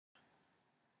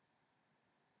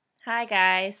Hi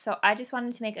guys, so I just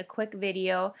wanted to make a quick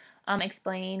video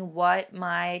explaining what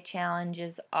my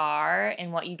challenges are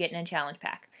and what you get in a challenge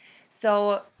pack.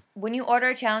 So when you order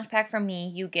a challenge pack from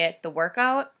me, you get the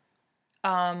workout,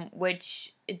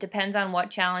 which it depends on what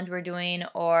challenge we're doing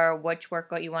or which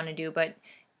workout you want to do, but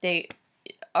they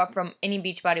are from any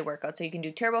Beachbody workout. So you can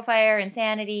do Turbo Fire,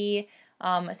 Insanity,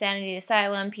 Insanity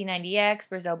Asylum, P90X,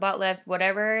 Brazil Butt Lift,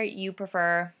 whatever you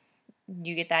prefer.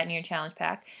 You get that in your challenge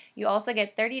pack. You also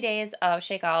get 30 days of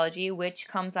Shakeology, which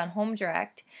comes on Home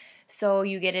Direct. So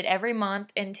you get it every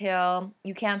month until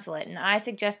you cancel it. And I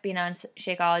suggest being on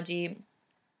Shakeology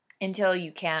until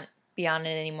you can't be on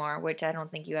it anymore, which I don't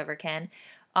think you ever can.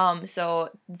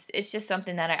 So it's just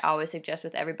something that I always suggest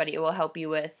with everybody. It will help you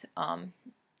with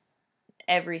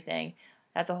everything.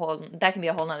 That can be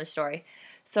a whole nother story.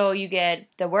 So you get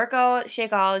the workout,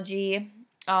 Shakeology.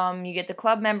 You get the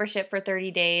club membership for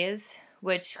 30 days,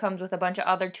 which comes with a bunch of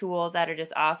other tools that are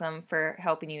just awesome for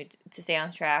helping you to stay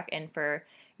on track and for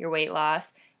your weight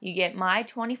loss. You get my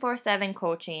 24/7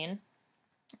 coaching,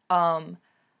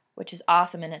 which is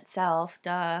awesome in itself,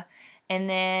 duh. And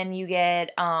then you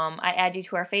get, I add you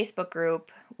to our Facebook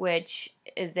group, which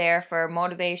is there for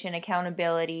motivation,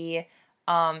 accountability,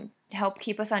 help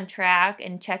keep us on track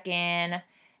and check in.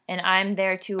 And I'm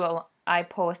there too. I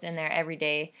post in there every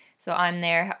day. So I'm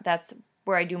there. That's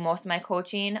where I do most of my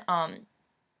coaching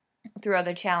through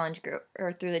other challenge group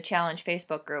or through the challenge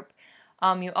Facebook group.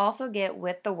 You also get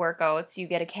with the workouts, you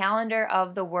get a calendar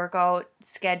of the workout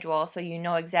schedule so you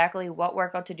know exactly what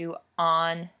workout to do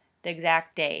on the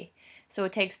exact day. So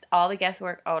it takes all the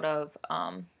guesswork out of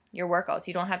your workouts.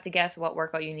 You don't have to guess what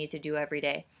workout you need to do every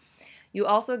day. You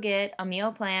also get a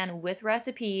meal plan with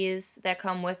recipes that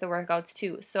come with the workouts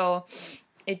too. So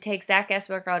it takes that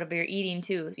guesswork out of your eating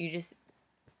too.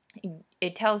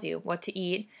 It tells you what to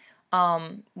eat,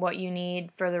 what you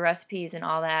need for the recipes and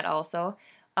all that also.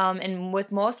 And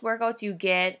with most workouts, you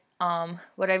get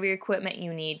whatever equipment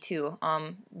you need too.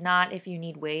 Not if you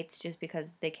need weights, just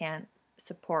because they can't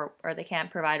support or they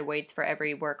can't provide weights for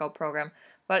every workout program.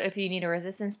 But if you need a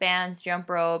resistance bands, jump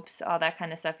ropes, all that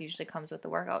kind of stuff usually comes with the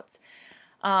workouts.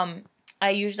 I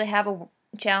usually have a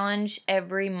challenge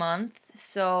every month,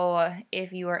 so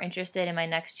if you are interested in my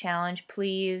next challenge,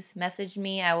 please message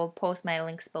me. I will post my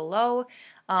links below.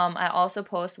 I also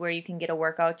post where you can get a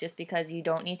workout, just because you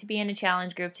don't need to be in a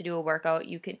challenge group to do a workout.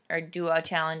 You can, or do a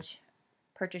challenge,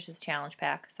 purchase this challenge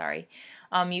pack, sorry.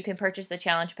 You can purchase the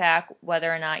challenge pack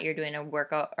whether or not you're doing a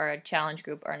workout or a challenge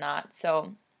group or not.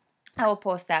 So I will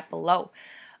post that below.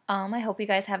 I hope you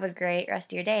guys have a great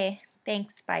rest of your day.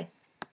 Thanks. Bye.